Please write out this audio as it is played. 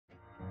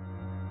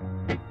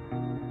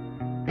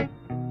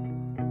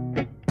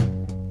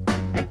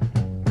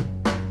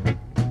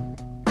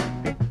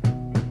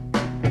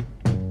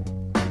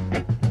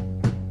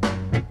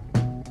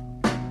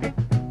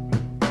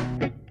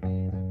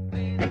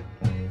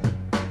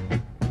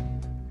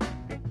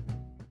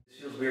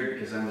weird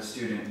because I'm a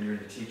student and you're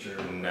the teacher.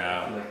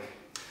 No.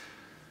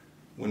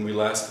 When we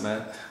last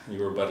met,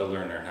 you were but a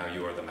learner, now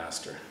you are the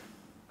master.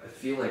 I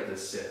feel like the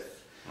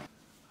Sith.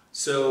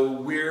 So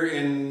we're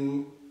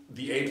in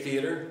the 8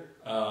 Theater,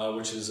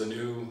 which is a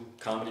new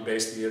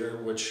comedy-based theater,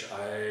 which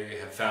I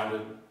have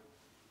founded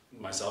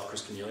myself,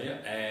 Chris Cornelia,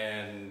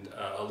 and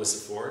Alyssa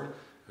Ford,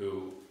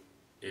 who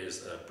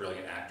is a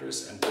brilliant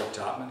actress, and Brooke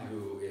Topman,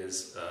 who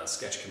is a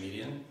sketch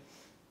comedian.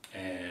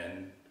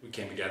 And we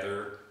came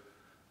together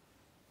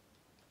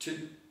to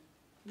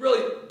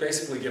really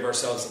basically give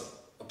ourselves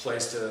a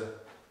place to,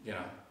 you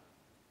know,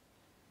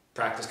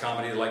 practice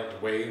comedy like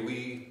the way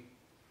we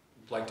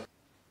like to.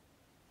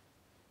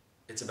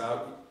 It's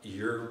about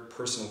your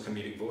personal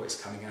comedic voice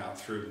coming out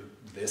through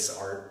this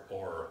art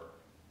or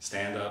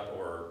stand-up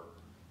or,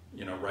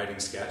 you know, writing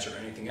sketch or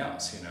anything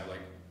else, you know,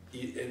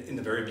 like in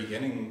the very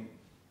beginning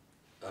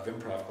of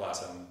improv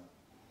class, I'm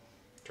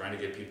trying to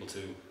get people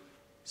to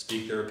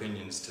speak their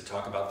opinions, to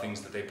talk about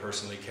things that they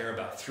personally care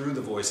about through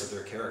the voice of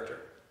their character.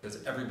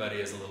 Because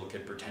everybody as a little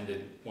kid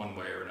pretended one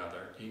way or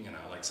another, you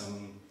know, like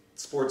some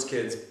sports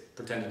kids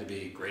pretended to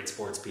be great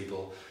sports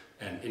people,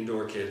 and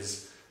indoor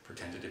kids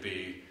pretended to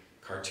be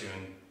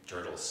cartoon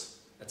turtles,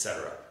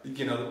 etc.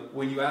 You know,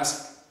 when you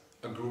ask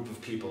a group of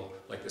people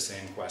like the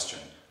same question,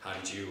 how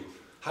did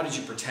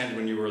you pretend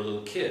when you were a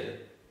little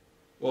kid?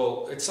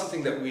 Well, it's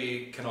something that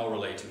we can all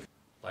relate to,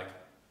 like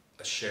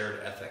a shared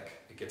ethic.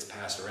 It gets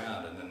passed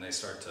around, and then they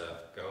start to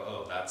go,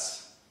 oh,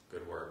 that's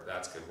good work,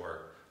 that's good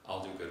work,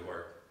 I'll do good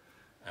work.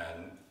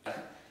 And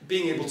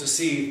being able to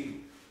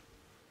see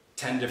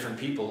 10 different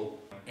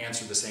people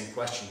answer the same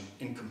question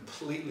in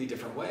completely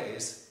different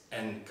ways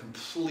and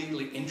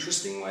completely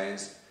interesting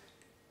ways,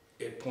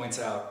 it points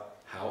out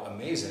how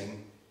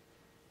amazing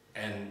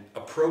and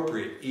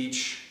appropriate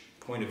each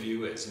point of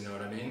view is, you know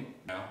what I mean?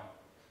 You know?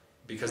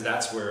 Because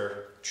that's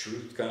where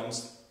truth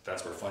comes,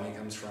 that's where funny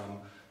comes from,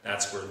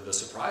 that's where the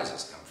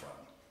surprises come from.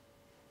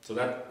 So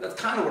that's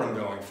kind of what I'm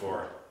going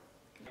for.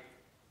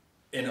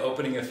 In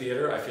opening a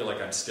theater, I feel like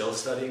I'm still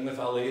studying with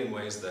Ali in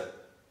ways that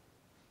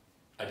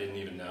I didn't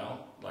even know.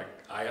 Like,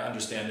 I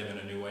understand him in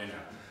a new way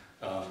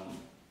now.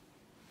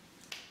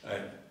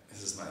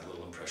 This is my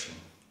little impression.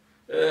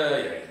 Yeah,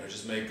 you know,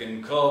 just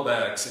making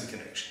callbacks and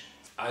connections.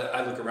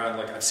 I look around,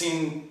 like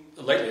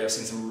lately I've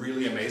seen some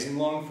really amazing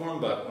long form,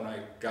 but when I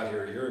got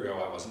here a year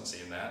ago, I wasn't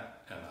seeing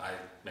that. And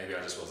maybe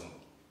I just wasn't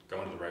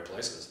going to the right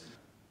places.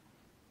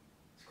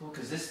 It's cool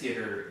because this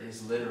theater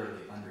is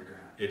literally underground.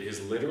 It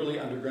is literally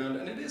underground,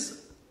 and it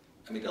is,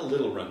 I mean, a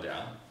little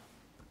rundown.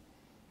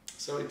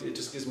 So it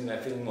just gives me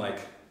that feeling like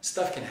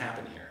stuff can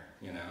happen here,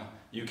 you know?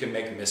 You can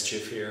make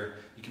mischief here,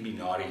 you can be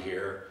naughty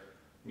here,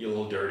 be a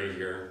little dirty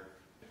here.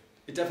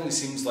 It definitely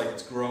seems like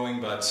it's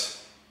growing, but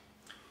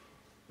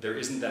there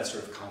isn't that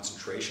sort of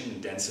concentration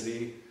and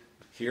density.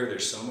 Here,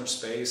 there's so much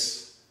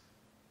space.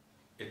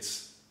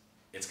 It's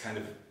kind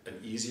of an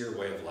easier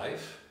way of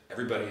life.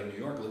 Everybody in New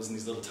York lives in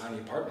these little tiny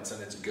apartments,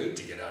 and it's good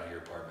to get out of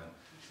your apartment.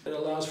 It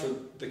allows for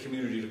the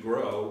community to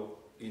grow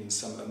in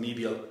some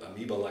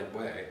amoeba-like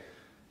way,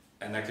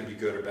 and that could be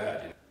good or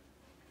bad. You know?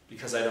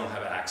 Because I don't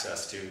have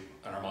access to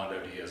an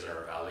Armando Diaz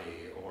or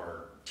Ali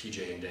or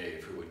TJ and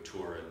Dave who would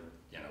tour and,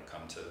 you know,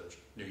 come to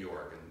New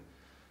York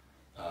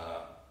and,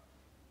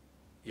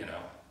 you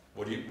know,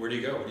 where do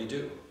you go? What do you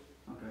do?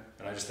 Okay.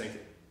 And I just think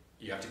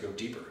you have to go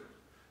deeper.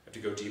 You have to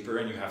go deeper,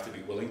 and you have to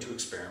be willing to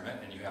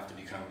experiment, and you have to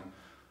become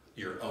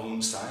your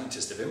own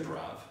scientist of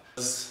improv.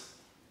 As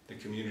the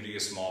community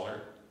is smaller,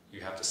 you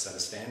have to set a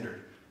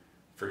standard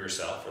for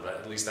yourself, or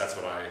at least that's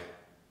what I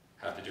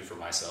have to do for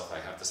myself. I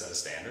have to set a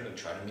standard and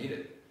try to meet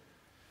it.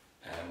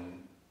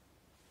 And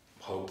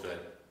hope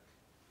that,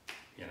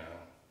 you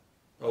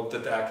know,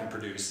 that can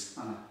produce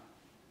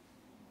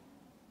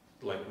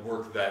like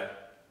work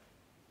that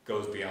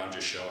goes beyond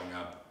just showing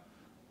up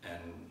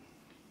and,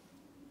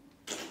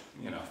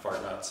 you know,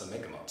 fart nuts and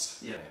make 'em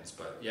ups. Yeah.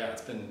 But yeah,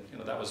 it's been, you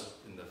know, that was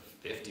in the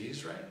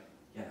 50s, right?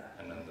 Yeah.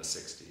 And then the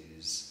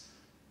 60s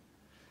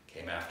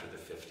came after the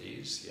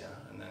 50s, yeah.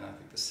 And then I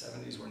think the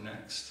 70s were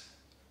next.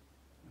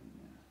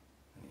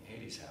 And the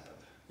 80s happened.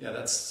 Yeah,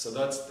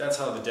 that's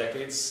how the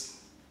decades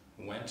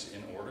went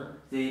in order.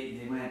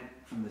 They went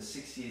from the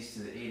 60s to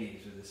the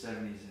 80s, or the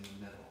 70s in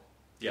the middle.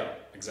 Yeah,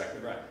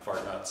 exactly right.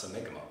 Fart nuts and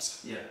make 'em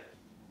ups. Yeah.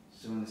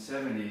 So in the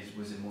 70s,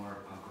 was it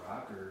more punk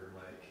rock, or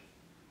like,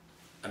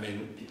 I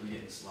mean, people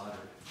getting slaughtered?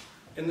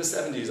 In the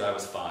 70s, I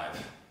was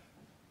 5.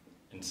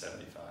 In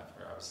 75,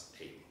 or I was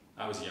 8.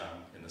 I was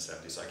young in the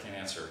 70s, so I can't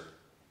answer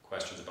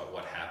questions about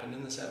what happened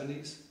in the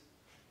 70s.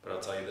 But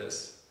I'll tell you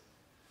this.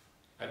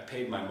 I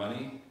paid my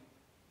money,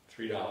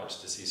 $3,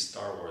 to see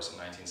Star Wars in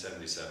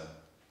 1977,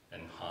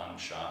 and Han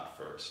shot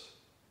first.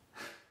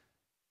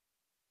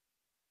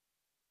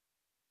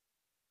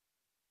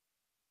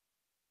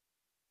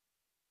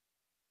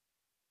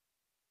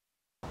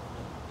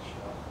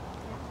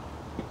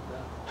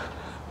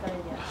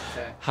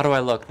 How do I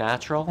look?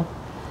 Natural?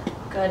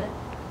 Good.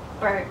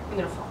 Or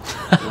beautiful.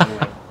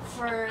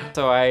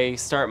 So I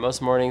start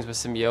most mornings with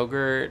some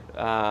yogurt,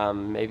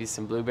 maybe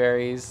some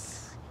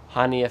blueberries,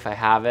 honey if I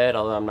have it,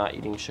 although I'm not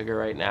eating sugar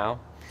right now.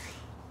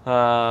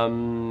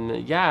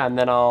 Yeah, and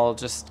then I'll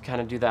just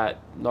kind of do that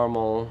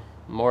normal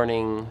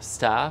morning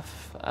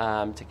stuff,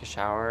 take a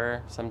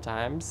shower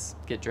sometimes,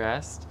 get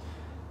dressed,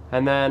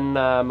 and then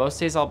most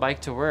days I'll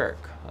bike to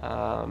work.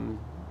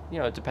 You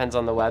know, it depends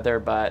on the weather,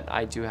 but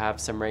I do have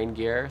some rain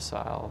gear, so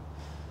I'll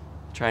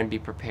try and be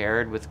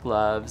prepared with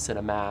gloves and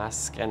a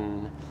mask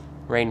and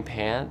rain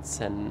pants,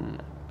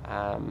 and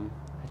I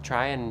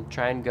try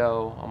and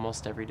go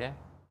almost every day.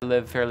 I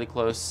live fairly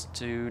close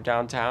to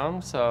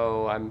downtown,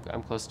 so I'm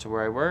close to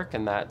where I work,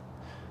 and that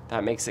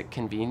makes it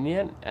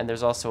convenient. And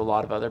there's also a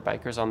lot of other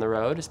bikers on the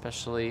road,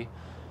 especially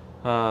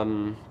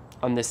on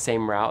this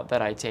same route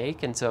that I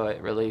take, and so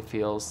it really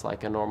feels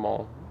like a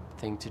normal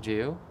thing to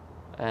do,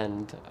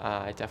 and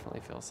I definitely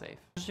feel safe.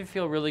 I usually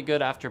feel really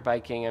good after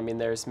biking. I mean,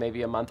 there's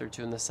maybe a month or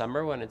two in the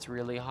summer when it's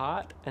really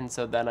hot, and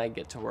so then I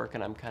get to work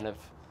and I'm kind of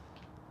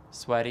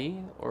sweaty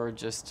or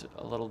just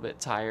a little bit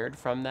tired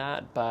from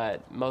that,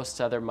 but most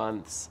other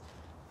months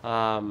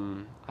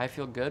I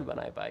feel good when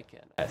I bike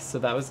in. So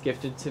that was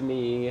gifted to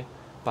me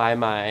by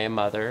my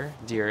mother,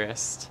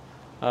 dearest.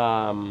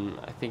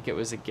 I think it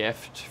was a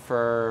gift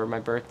for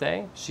my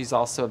birthday. She's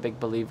also a big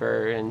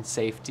believer in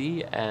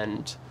safety,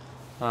 and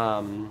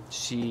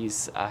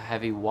she's a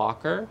heavy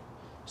walker,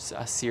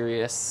 a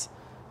serious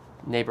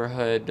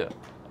neighborhood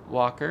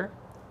walker,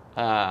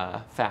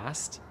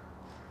 fast.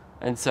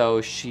 And so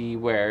she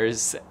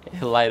wears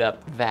a light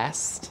up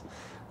vest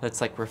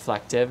that's like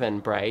reflective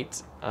and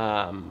bright.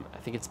 I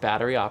think it's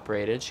battery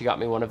operated. She got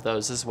me one of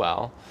those as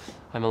well.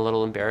 I'm a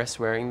little embarrassed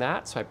wearing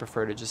that, so I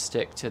prefer to just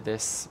stick to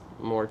this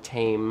more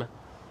tame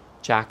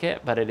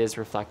jacket, but it is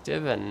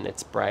reflective and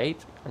it's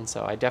bright. And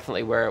so I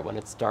definitely wear it when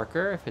it's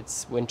darker. If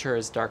it's winter,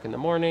 it's dark in the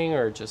morning,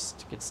 or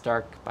just gets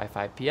dark by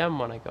 5 p.m.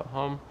 when I go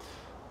home,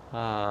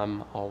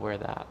 I'll wear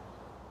that.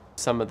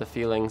 Some of the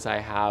feelings I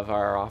have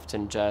are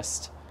often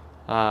just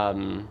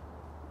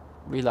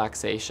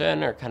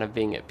relaxation or kind of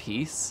being at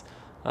peace.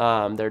 There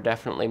are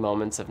definitely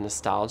moments of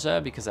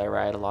nostalgia because I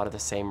ride a lot of the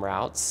same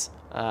routes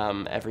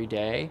every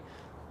day,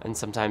 and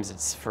sometimes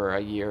it's for a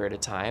year at a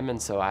time,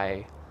 and so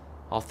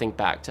I'll think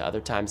back to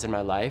other times in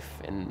my life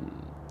and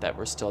that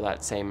we're still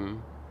that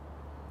same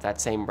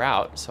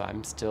route, so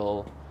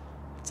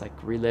it's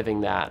like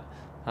reliving that.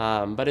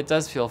 But it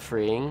does feel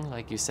freeing,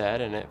 like you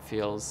said, and it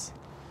feels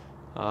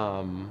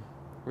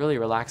really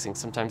relaxing.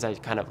 Sometimes I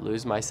kind of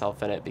lose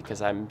myself in it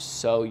because I'm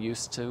so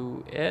used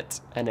to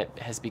it, and it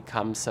has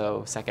become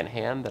so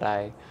secondhand that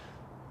I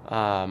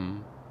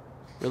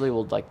really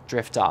will like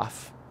drift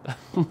off,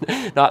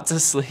 not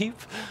to sleep,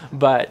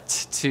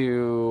 but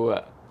to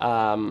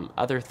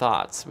other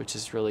thoughts, which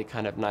is really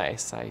kind of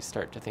nice. I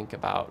start to think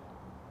about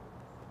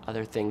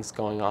other things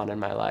going on in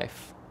my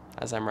life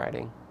as I'm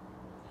riding.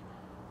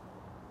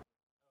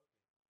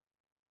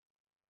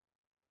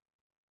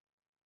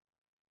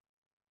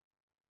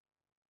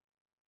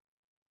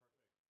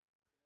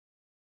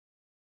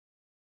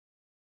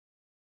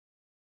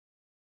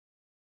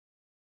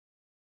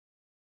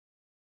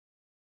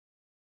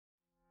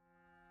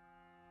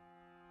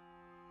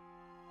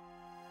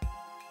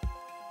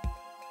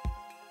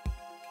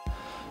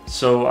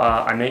 So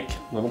I make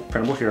little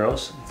printable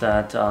heroes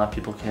that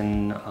people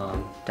can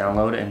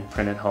download and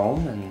print at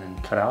home and then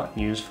cut out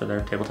and use for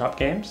their tabletop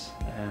games.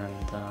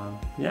 And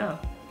yeah.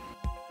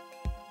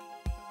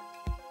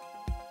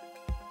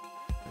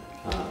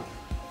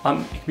 It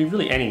can be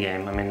really any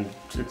game. I mean,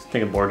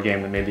 think a board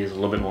game that maybe is a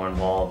little bit more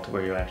involved,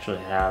 where you actually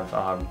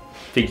have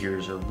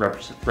figures or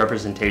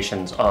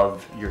representations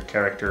of your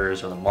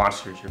characters or the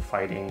monsters you're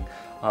fighting,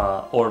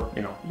 or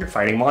you're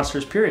fighting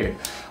monsters. Period.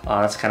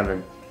 That's kind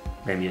of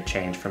maybe a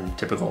change from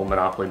typical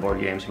Monopoly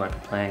board games you might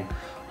be playing.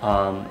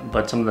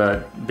 But some of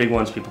the big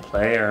ones people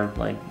play are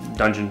like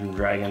Dungeons and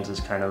Dragons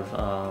is kind of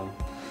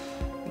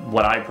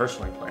what I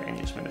personally play and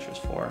use miniatures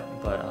for.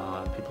 But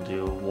people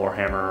do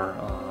Warhammer,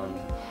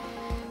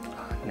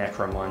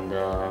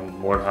 Necromunda,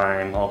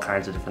 Mordheim, all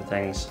kinds of different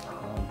things.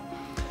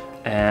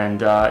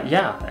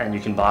 Yeah, and you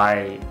can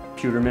buy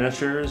pewter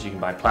miniatures, you can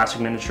buy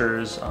plastic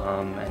miniatures,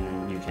 and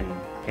then you can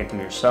paint them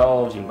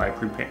yourselves, you can buy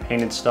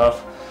pre-painted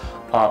stuff.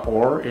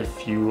 Or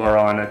if you are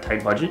on a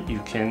tight budget, you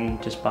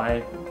can just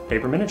buy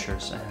paper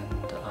miniatures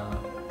and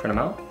print them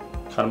out,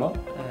 cut them up,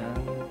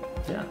 and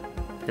yeah,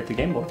 hit the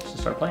game boards and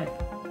start playing.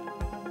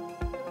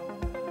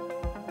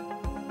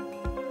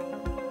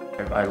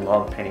 I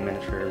love painting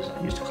miniatures.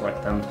 I used to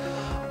collect them.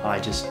 I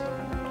just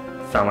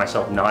found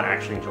myself not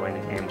actually enjoying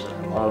the games that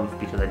I love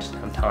because I just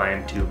didn't have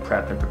time to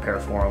prep and prepare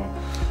for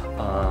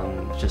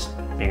them. Just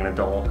being an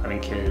adult, having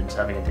kids,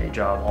 having a day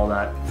job, all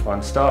that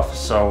fun stuff.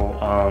 So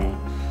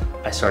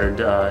I started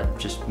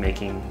just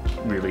making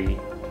really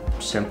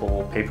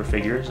simple paper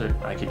figures that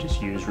I could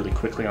just use really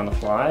quickly on the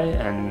fly,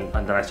 and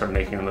then I started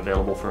making them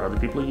available for other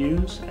people to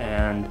use,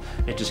 and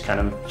it just kind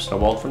of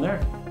snowballed from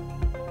there.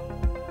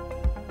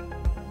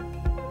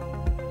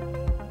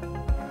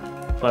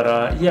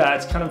 But yeah,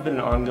 it's kind of been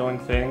an ongoing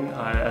thing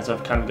as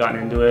I've kind of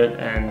gotten into it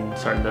and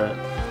started to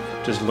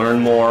just learn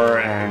more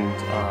and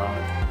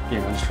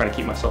just trying to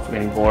keep myself from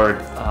getting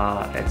bored.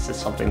 It's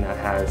just something that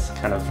has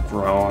kind of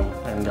grown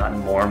and gotten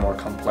more and more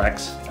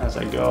complex as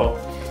I go.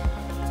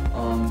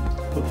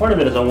 But part of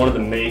it is I wanted to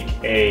make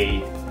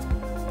a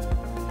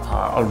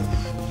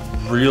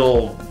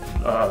real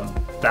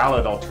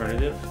valid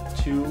alternative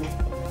to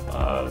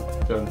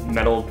the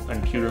metal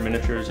and pewter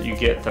miniatures that you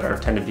get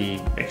that tend to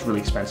be really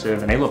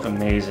expensive, and they look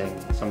amazing.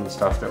 Some of the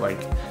stuff that like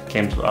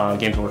Games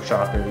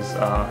Workshop is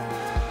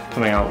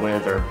coming out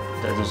with, or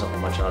there's a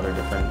whole bunch of other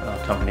different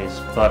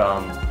companies. But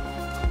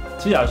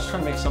so yeah, I was just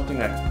trying to make something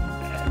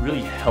that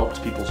really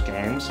helped people's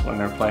games when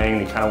they're playing.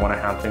 They kind of want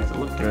to have things that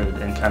look good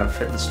and kind of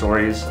fit the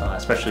stories,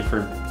 especially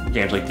for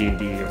games like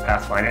D&D or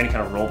Pathfinder, any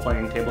kind of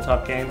role-playing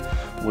tabletop game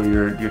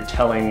where you're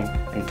telling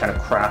and kind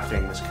of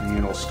crafting this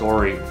communal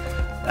story.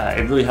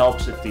 It really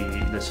helps if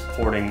the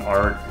supporting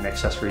art and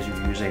accessories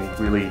you're using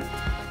really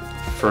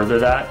further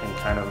that and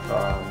kind of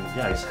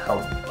just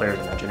help players'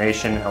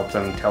 imagination, help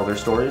them tell their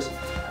stories.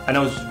 And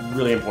that was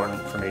really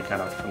important for me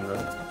kind of from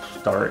the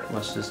start,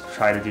 was just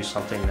try to do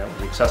something that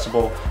was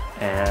accessible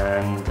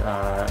and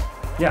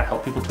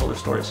help people tell their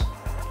stories.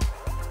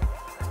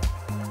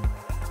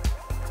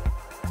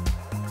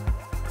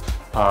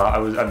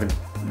 I've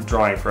been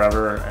drawing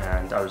forever,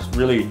 and I was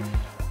really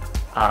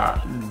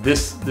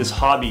this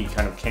hobby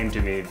kind of came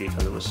to me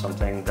because it was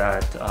something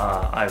that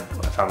I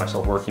found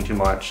myself working too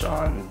much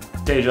on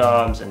day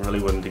jobs and really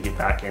wanted to get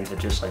back into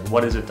just like,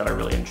 what is it that I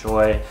really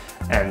enjoy?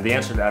 And the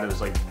answer to that is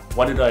like,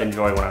 what did I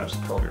enjoy when I was a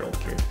 12-year-old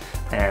kid?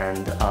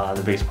 And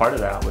the biggest part of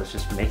that was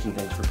just making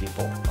things for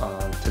people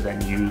to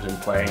then use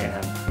and play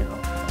and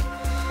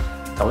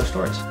tell their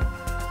stories.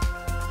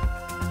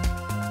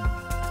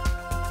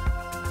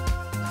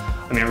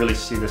 I mean, I really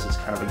see this as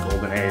kind of a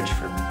golden age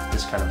for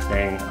this kind of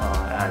thing,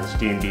 as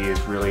D&D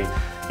is really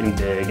getting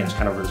big, and it's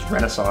kind of this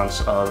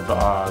renaissance of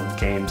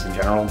games in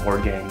general,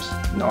 board games,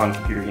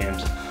 non-computer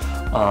games.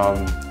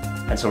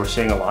 And so we're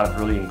seeing a lot of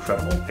really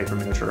incredible paper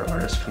miniature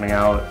artists coming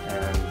out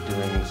and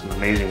doing some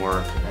amazing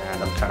work,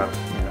 and I'm kind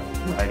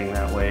of riding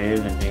that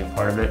wave and being a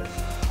part of it.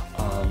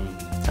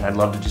 And I'd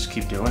love to just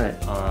keep doing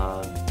it,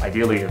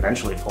 ideally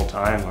eventually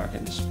full-time, where I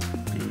can just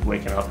be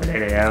waking up at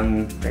 8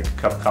 a.m., make a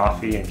cup of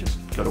coffee, and just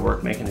go to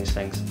work making these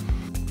things.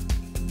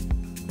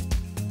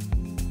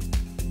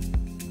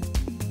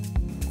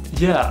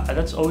 Yeah,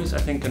 that's always, I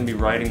think, going to be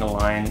riding the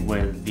line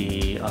with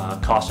the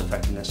cost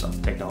effectiveness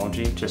of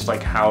technology, just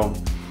like how,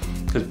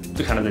 because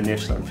the kind of the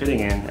niche that I'm fitting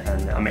in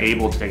and I'm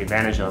able to take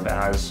advantage of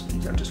as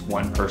just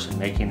one person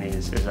making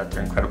these is that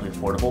they're incredibly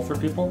affordable for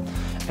people.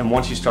 And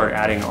once you start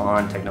adding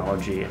on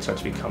technology, it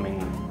starts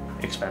becoming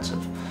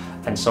expensive.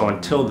 And so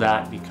until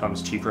that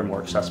becomes cheaper and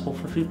more accessible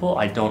for people,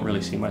 I don't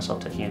really see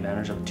myself taking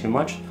advantage of it too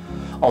much.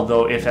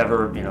 Although if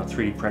ever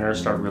 3D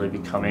printers start really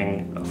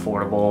becoming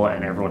affordable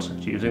and everyone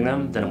starts using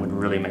them, then it would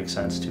really make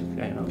sense to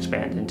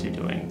expand into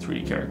doing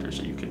 3D characters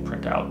that you could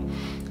print out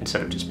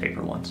instead of just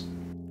paper ones.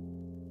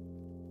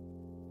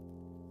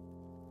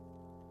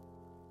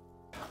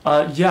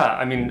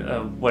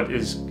 What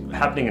is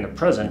happening in the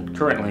present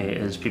currently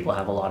is people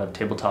have a lot of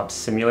tabletop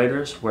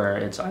simulators where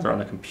it's either on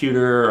the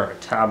computer or a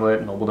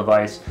tablet, mobile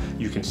device.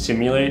 You can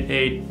simulate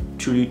a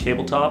 2D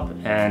tabletop,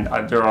 and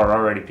there are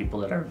already people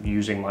that are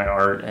using my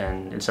art,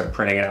 and instead of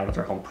printing it out of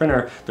their home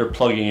printer, they're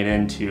plugging it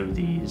into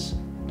these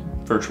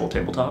virtual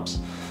tabletops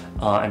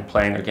and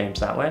playing their games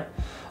that way.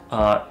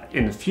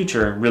 In the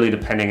future, really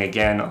depending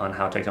again on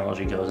how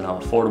technology goes and how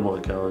affordable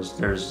it goes,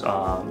 there's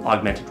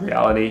augmented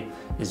reality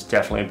is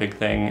definitely a big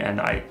thing, and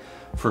I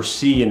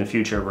foresee in the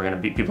future people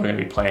are going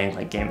to be playing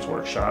like Games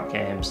Workshop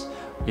games,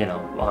 with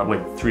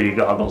 3D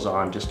goggles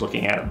on, just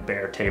looking at a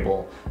bare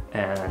table,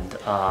 and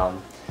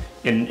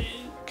in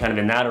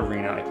that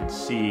arena, I could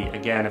see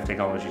again, if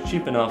technology is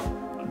cheap enough,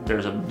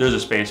 there's a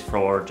space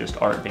for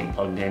just art being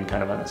plugged in,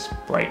 kind of on a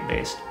sprite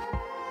based.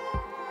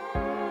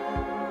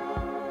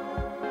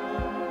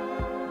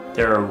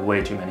 There are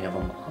way too many of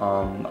them.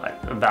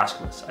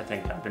 Vasculus, I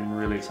think I've been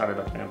really excited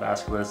about doing a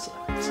Vasculus.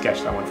 I've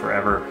sketched that one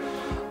forever.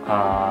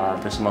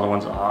 There's some other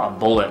ones.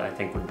 Bullet, I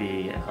think, would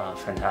be a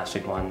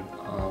fantastic one.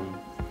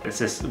 It's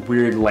this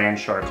weird land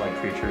shark-like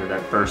creature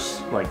that bursts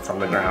from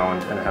the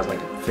ground, and it has a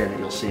fin that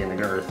you'll see in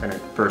the earth, and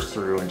it bursts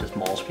through and just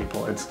mauls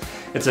people. It's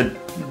a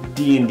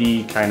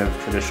D&D kind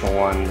of traditional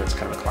one that's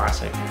kind of a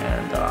classic,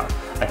 and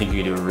I think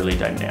you can do a really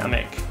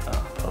dynamic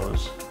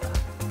pose.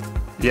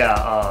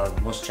 Yeah,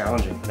 most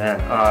challenging, man.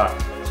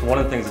 So one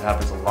of the things that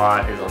happens a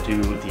lot is I'll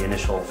do the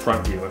initial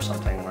front view or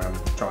something where I'm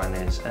drawing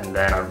these, and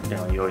then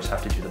you always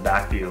have to do the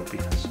back view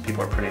because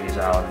people are printing these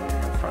out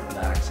in front and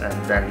backs, and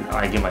then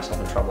I get myself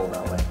in trouble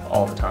that way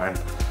all the time,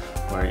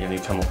 where you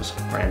come up with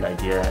some grand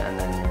idea and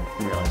then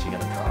you realize you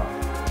gotta draw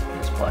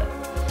this butt.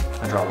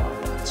 I draw a lot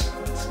of butts.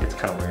 It's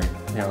kind of weird,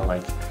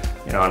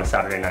 on a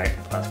Saturday night,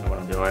 ask me what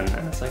I'm doing,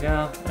 and it's like,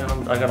 I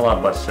got a lot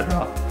of butts to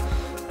draw.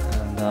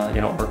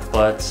 Orc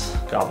butts,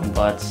 goblin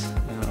butts,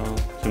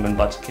 human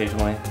butts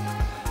occasionally,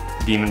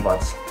 demon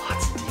butts,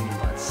 lots of demon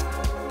butts.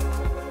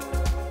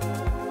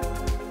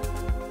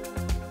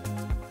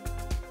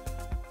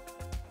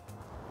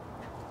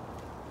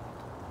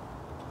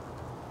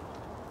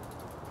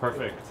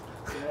 Perfect.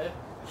 Good.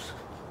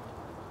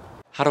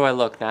 How do I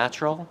look?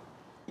 Natural?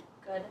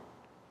 Good.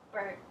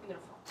 Or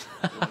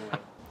beautiful.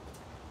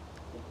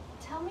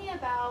 Tell me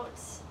about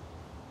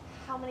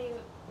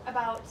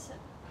about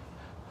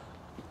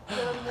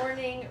the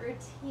morning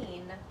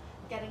routine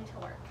getting to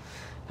work.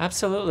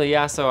 Absolutely,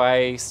 yeah. So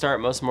I start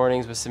most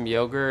mornings with some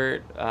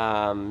yogurt,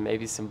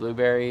 maybe some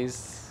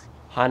blueberries,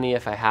 honey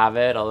if I have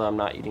it, although I'm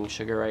not eating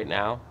sugar right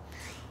now.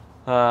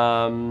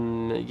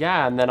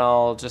 Yeah, and then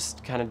I'll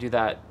just kind of do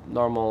that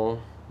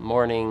normal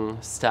morning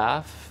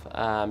stuff,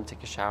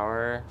 take a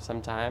shower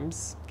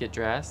sometimes, get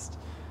dressed,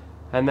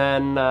 and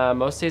then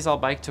most days I'll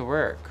bike to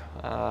work.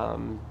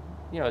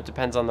 You know, it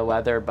depends on the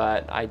weather,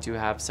 but I do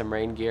have some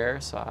rain gear,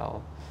 so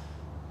I'll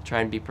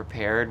try and be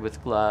prepared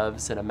with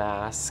gloves and a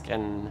mask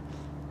and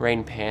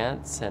rain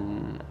pants,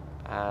 and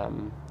I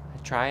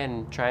try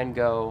and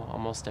go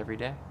almost every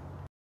day.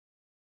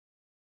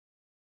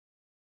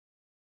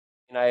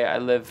 And I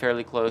live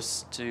fairly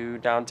close to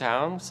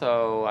downtown,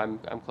 so I'm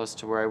close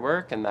to where I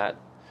work, and that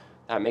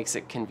makes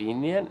it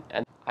convenient.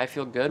 And I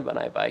feel good when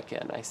I bike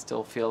in. I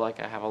still feel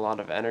like I have a lot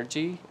of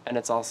energy, and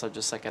it's also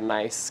just like a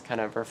nice kind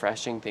of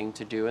refreshing thing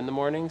to do in the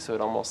morning, so it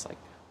almost like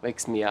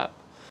wakes me up.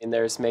 And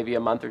there's maybe a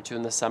month or two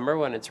in the summer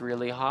when it's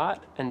really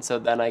hot, and so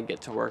then I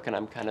get to work and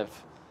I'm kind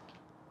of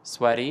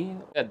sweaty.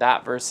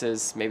 That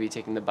versus maybe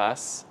taking the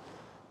bus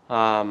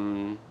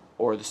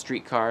or the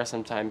streetcar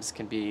sometimes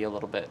can be a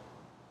little bit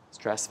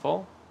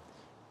stressful.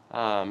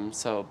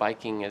 So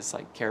biking is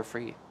like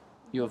carefree.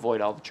 You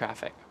avoid all the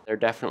traffic. There are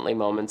definitely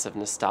moments of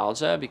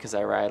nostalgia because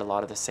I ride a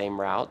lot of the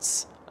same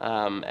routes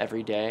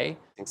every day.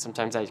 I think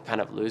sometimes I kind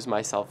of lose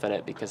myself in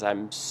it because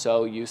I'm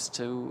so used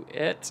to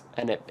it,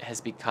 and it has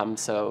become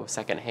so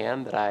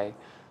secondhand that I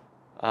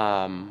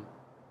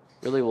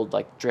really will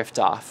like drift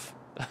off,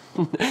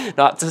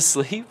 not to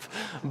sleep,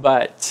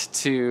 but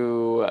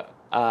to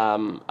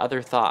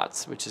other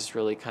thoughts, which is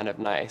really kind of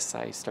nice.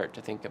 I start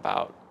to think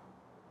about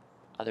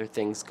other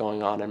things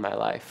going on in my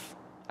life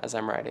as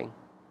I'm riding.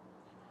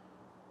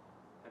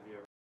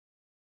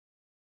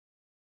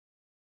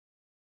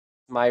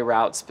 My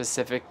route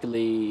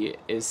specifically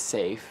is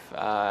safe.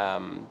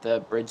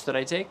 The bridge that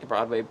I take, the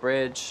Broadway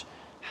Bridge,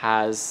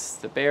 has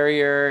the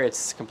barrier.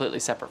 It's completely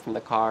separate from the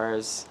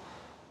cars.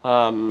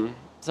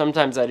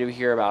 Sometimes I do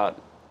hear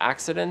about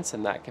accidents,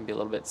 and that can be a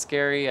little bit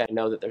scary. I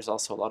know that there's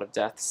also a lot of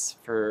deaths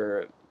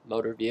for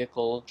motor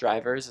vehicle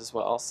drivers as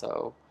well,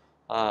 so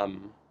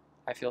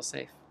I feel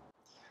safe.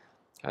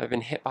 I've been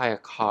hit by a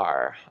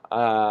car.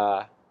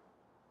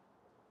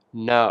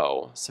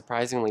 No,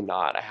 surprisingly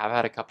not. I have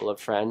had a couple of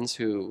friends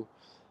who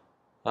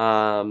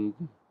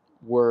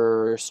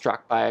were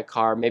struck by a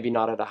car, maybe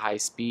not at a high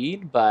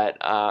speed, but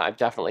I've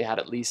definitely had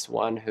at least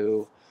one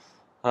who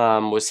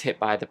was hit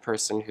by the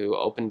person who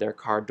opened their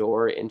car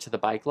door into the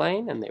bike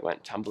lane and they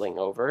went tumbling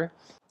over.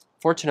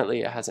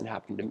 Fortunately, it hasn't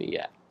happened to me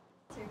yet.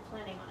 So you're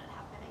planning on it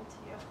happening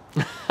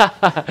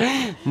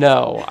to you?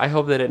 No, I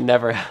hope that it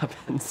never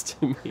happens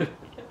to me.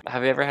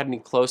 Have you ever had any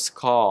close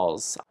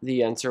calls?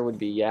 The answer would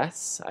be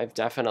yes. I've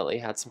definitely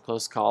had some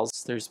close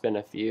calls. There's been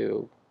a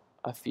few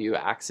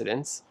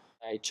accidents.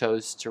 I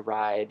chose to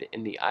ride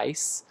in the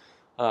ice.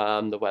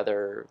 The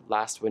weather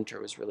last winter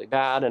was really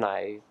bad, and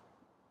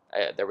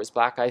there was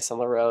black ice on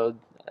the road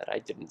that I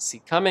didn't see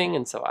coming,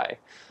 and so I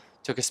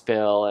took a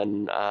spill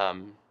and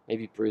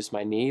maybe bruised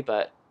my knee,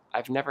 but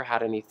I've never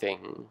had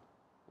anything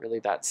really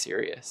that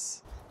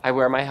serious. I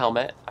wear my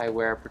helmet. I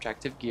wear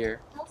protective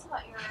gear. Tell us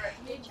about your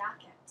new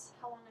jacket.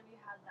 How long have you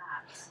had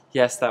that?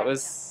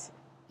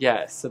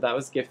 Yes, so that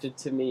was gifted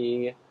to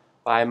me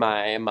by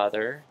my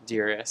mother,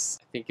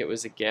 Dearest. I think it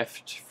was a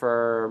gift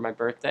for my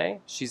birthday.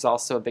 She's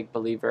also a big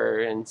believer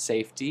in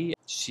safety.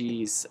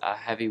 She's a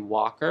heavy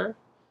walker,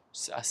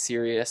 a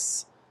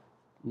serious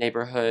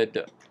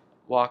neighborhood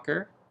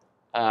walker,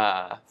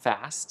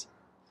 fast.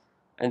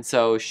 And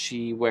so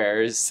she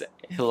wears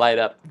a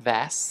light-up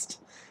vest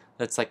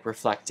that's like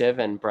reflective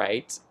and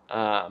bright.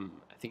 I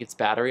think it's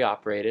battery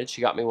operated.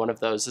 She got me one of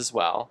those as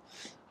well.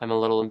 I'm a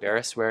little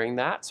embarrassed wearing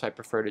that, so I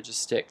prefer to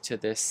just stick to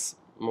this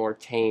more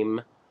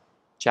tame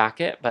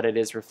jacket, but it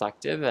is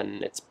reflective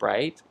and it's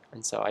bright,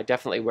 and so I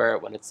definitely wear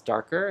it when it's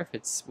darker. If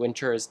it's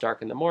winter, it's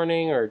dark in the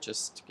morning, or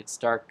just gets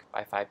dark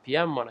by 5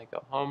 p.m. when I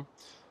go home,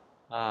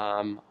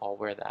 I'll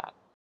wear that.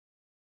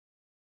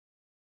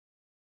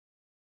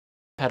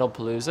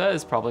 Pedalpalooza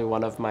is probably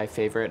one of my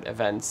favorite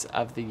events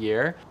of the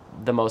year.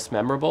 The most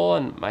memorable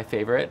and my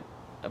favorite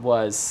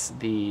was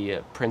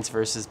the Prince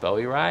versus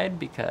Bowie ride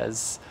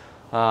because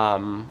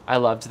I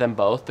loved them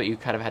both, but you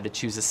kind of had to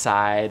choose a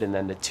side, and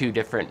then the two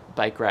different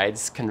bike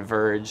rides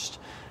converged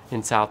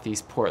in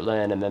Southeast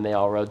Portland, and then they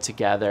all rode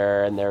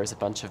together, and there was a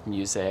bunch of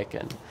music,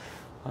 and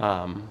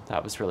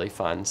that was really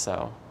fun.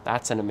 So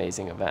that's an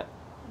amazing event.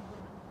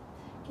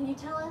 Can you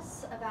tell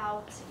us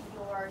about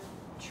your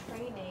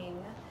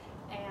training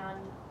and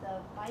the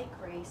bike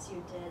race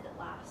you did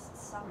last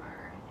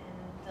summer,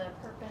 and the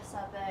purpose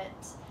of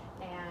it,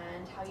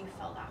 and how you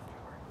felt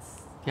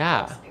afterwards?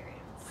 Yeah. Experience.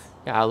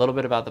 Yeah, a little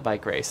bit about the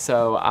bike race.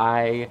 So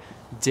I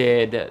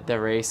did the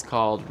race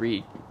called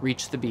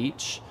Reach the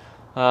Beach.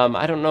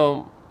 I don't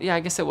know yeah, I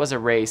guess it was a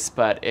race,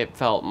 but it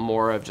felt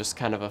more of just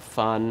kind of a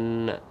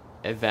fun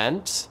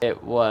event.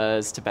 It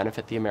was to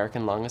benefit the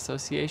American Lung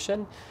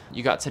Association.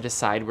 You got to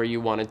decide where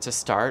you wanted to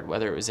start,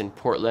 whether it was in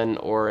Portland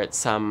or at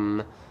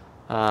some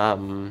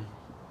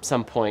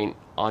point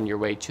on your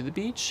way to the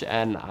beach,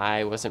 and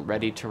I wasn't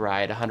ready to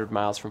ride 100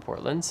 miles from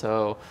Portland,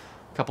 so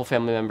a couple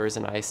family members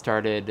and I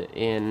started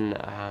in,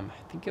 I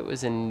think it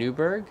was in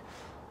Newburgh.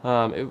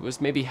 It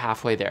was maybe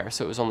halfway there,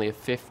 so it was only a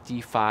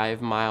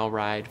 55-mile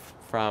ride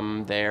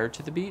from there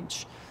to the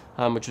beach,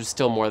 which was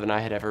still more than I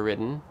had ever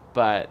ridden,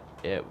 but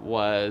it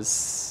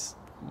was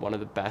one of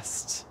the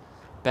best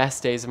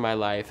days of my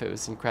life. It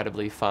was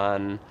incredibly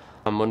fun.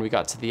 When we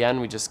got to the end,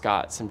 we just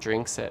got some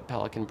drinks at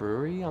Pelican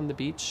Brewery on the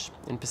beach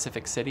in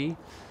Pacific City,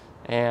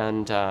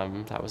 and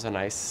that was a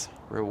nice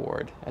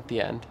reward at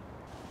the end.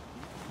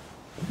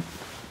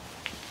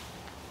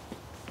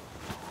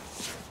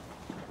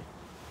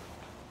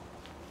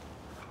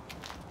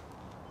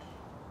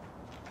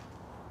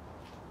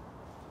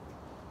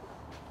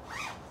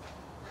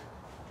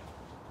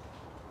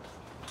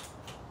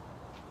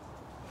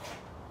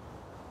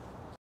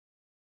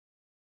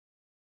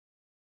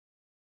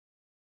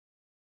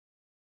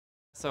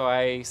 So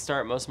I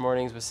start most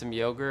mornings with some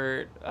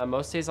yogurt.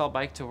 Most days I'll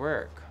bike to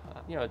work.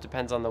 You know, it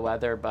depends on the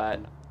weather, but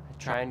I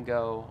try and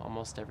go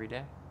almost every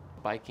day.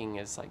 Biking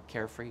is like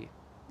carefree.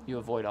 You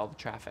avoid all the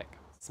traffic.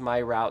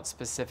 My route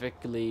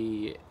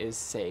specifically is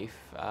safe.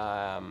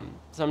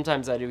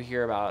 Sometimes I do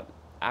hear about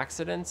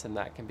accidents, and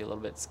that can be a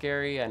little bit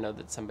scary. I know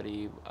that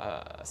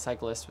a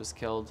cyclist was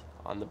killed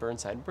on the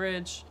Burnside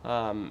Bridge,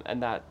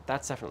 and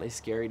that's definitely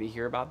scary to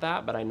hear about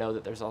that, but I know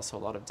that there's also a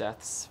lot of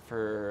deaths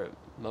for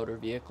motor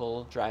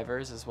vehicle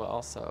drivers as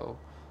well, so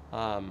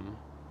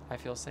I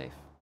feel safe.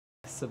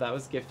 So that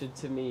was gifted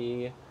to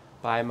me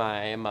by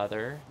my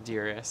mother,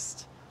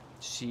 Dearest.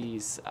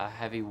 She's a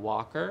heavy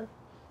walker,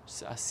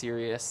 a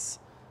serious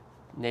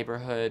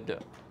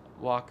neighborhood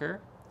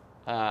walker,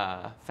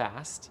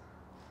 fast.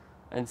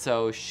 And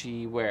so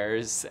she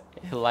wears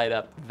a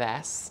light-up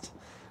vest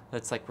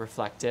that's like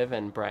reflective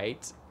and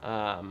bright.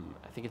 I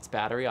think it's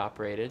battery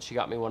operated. She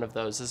got me one of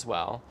those as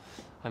well.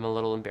 I'm a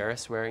little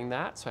embarrassed wearing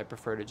that, so I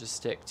prefer to just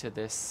stick to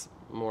this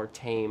more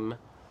tame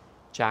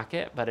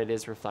jacket, but it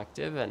is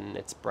reflective and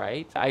it's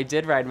bright. I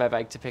did ride my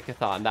bike to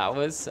Pickathon. That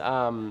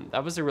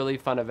was a really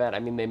fun event. I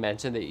mean, they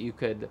mentioned that you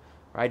could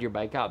ride your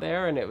bike out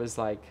there, and it was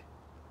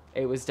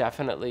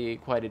definitely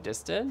quite a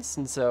distance,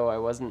 and so I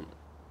wasn't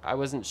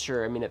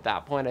sure. I mean, at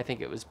that point, I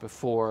think it was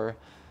before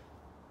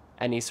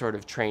any sort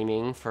of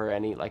training for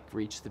any, like,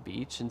 reach the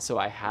beach, and so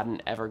I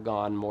hadn't ever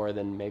gone more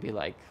than maybe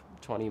like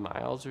 20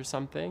 miles or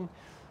something.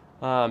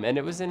 And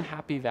it was in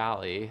Happy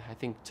Valley. I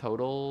think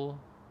total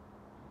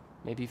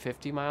maybe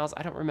 50 miles.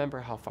 I don't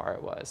remember how far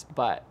it was,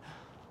 but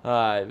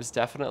it was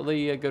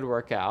definitely a good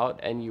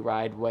workout, and you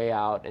ride way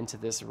out into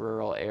this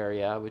rural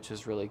area, which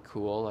was really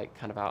cool, like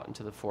kind of out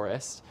into the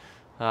forest.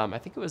 I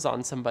think it was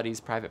on somebody's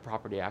private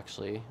property,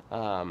 actually,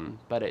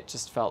 but it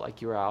just felt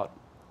like you were out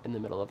in the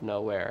middle of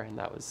nowhere, and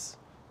that was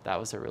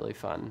a really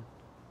fun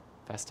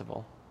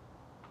festival.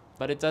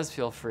 But it does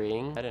feel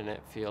freeing, and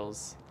it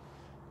feels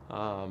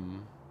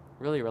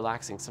really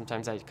relaxing.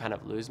 Sometimes I kind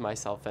of lose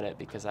myself in it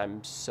because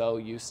I'm so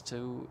used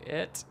to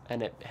it,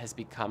 and it has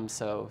become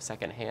so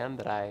secondhand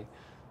that I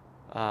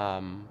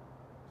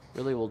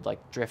really will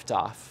like drift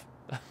off,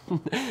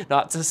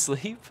 not to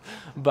sleep,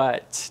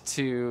 but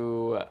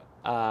to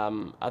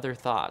other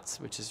thoughts,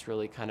 which is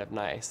really kind of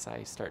nice.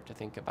 I start to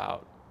think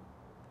about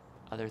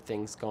other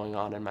things going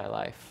on in my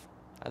life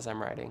as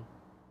I'm writing.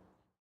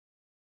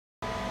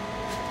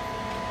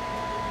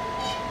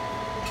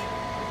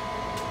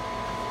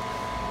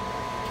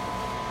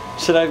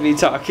 Should I be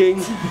talking?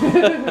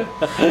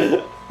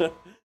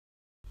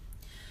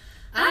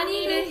 I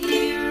need a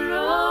hero.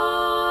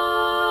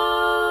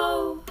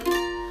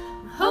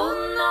 I'm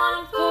holding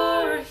on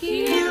for a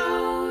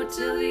hero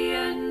till the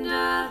end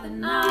of the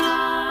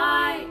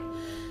night.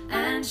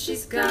 And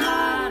she's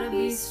gotta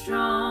be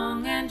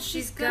strong, and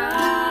she's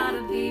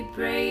gotta be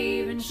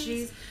brave, and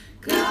she's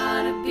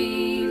gotta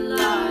be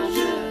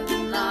larger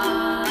than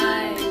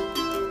life.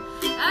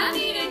 I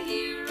need a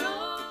hero.